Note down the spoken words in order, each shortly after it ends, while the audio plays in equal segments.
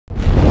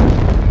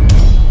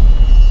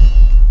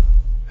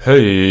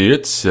Hey,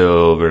 it's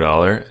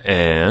SLVRDLLR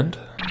and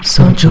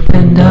Sancho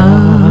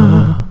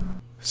Panda.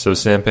 So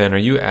SanPan, are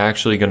you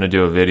actually going to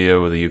do a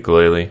video with a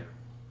ukulele?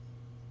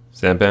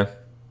 SanPan?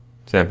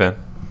 SanPan?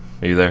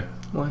 Are you there?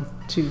 1,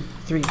 2,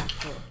 3,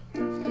 4.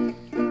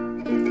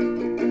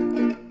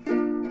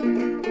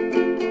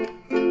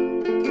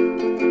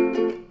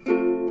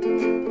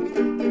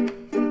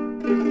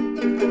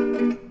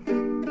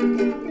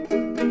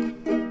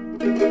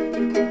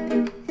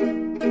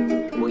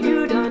 Well,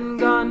 you done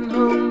gone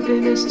home,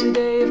 finished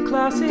today of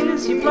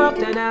classes. You plopped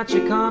down at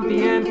your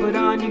compy and put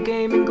on your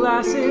gaming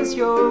glasses.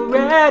 You're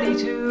ready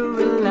to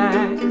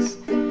relax.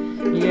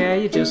 Yeah,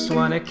 you just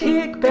wanna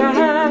kick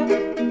back.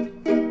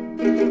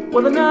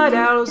 Well, the Night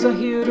Owls are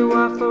here to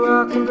offer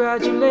our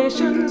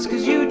congratulations,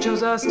 'cause you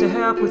chose us to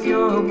help with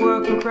your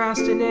homework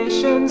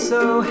procrastination.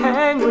 So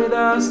hang with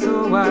us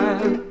a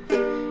while,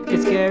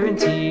 it's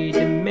guaranteed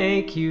to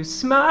make you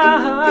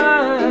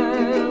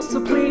smile. So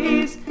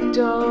please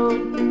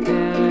don't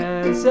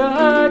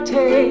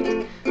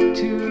hesitate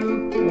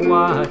to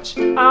watch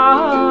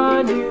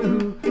our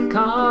new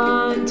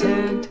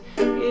content.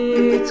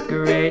 It's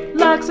great.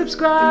 Like,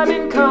 subscribe,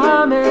 and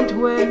comment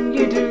when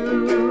you do.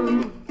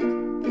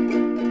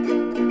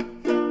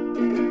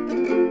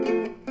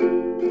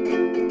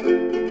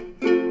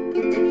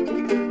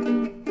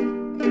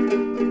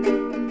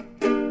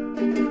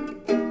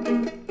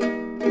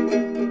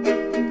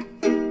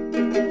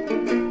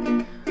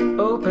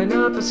 Open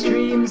up our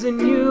streams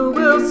and you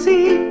will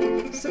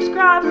see.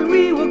 Subscribe and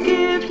we will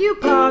give you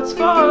parts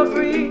for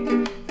free.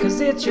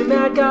 'Cause it's your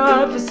mad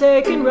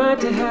God-forsaken right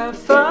to have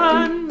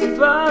fun,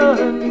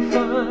 fun,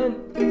 fun.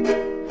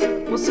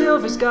 Well,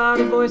 Silver's got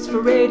a voice for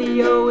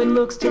radio and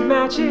looks to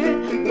match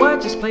it.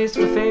 White just plays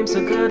for fame,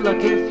 so good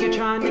luck if you're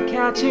trying to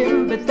catch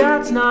him. But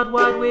that's not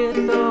White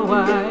with a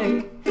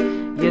Y.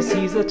 Yes,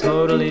 he's a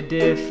totally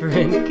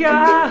different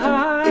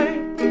guy.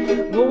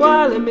 Well,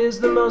 Wylam is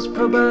the most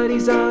pro, but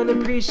he's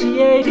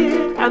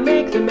unappreciated. I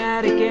make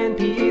thematic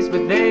NPEs,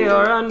 but they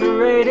are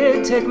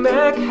underrated. Tech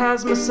Mech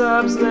has more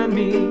subs than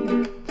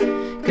me,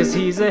 'cause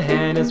he's a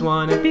Hannah's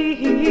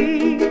wannabe.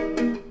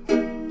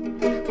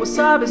 Well,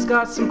 Saba's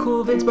got some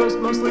cool vids,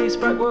 mostly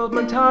Sprite World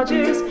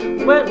montages.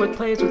 Wentworth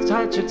plays with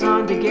tight shirts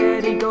on to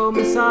get ego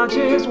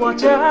massages.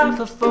 Watch out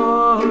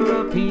for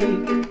a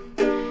peek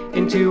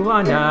into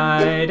our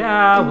Night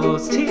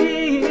Owls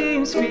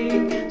team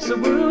speak. So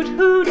woot,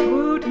 hoot,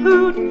 hoot,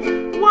 hoot.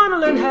 Wanna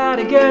learn how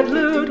to get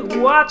loot?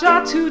 Watch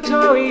our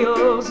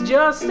tutorials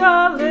just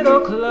a little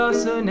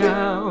closer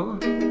now,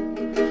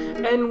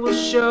 and we'll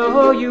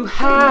show you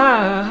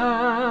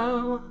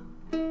how.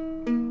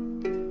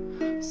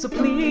 So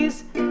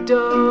please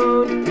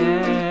don't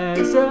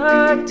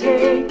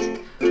hesitate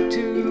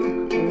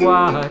to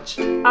watch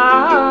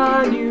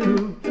our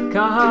new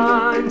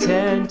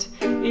content.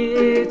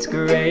 It's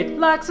great.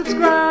 Like,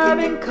 subscribe,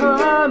 and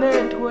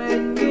comment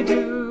when you do.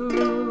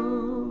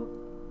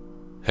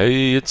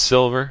 Hey, it's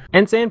Silver.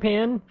 And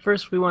SanPan,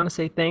 first we want to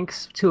say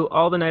thanks to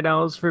all the Night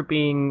Owls for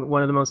being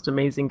one of the most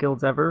amazing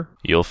guilds ever.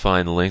 You'll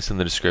find links in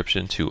the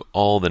description to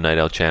all the Night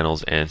Owl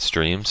channels and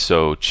streams,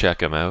 so check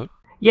them out.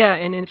 Yeah,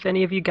 and if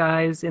any of you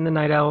guys in the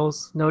Night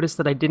Owls notice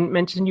that I didn't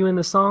mention you in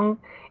the song,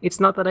 it's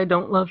not that I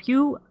don't love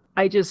you,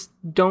 I just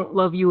don't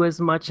love you as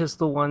much as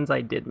the ones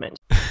I did mention.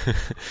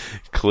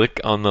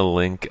 Click on the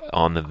link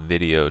on the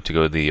video to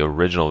go to the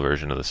original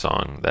version of the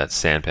song that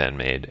SanPan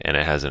made, and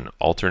it has an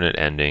alternate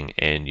ending,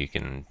 and you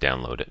can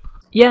download it.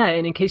 Yeah,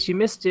 and in case you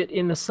missed it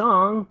in the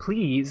song,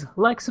 please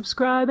like,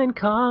 subscribe, and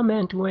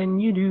comment when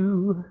you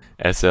do.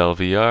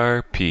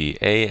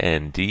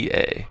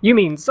 SLVRPANDA. You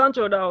mean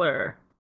Sancho Dollar.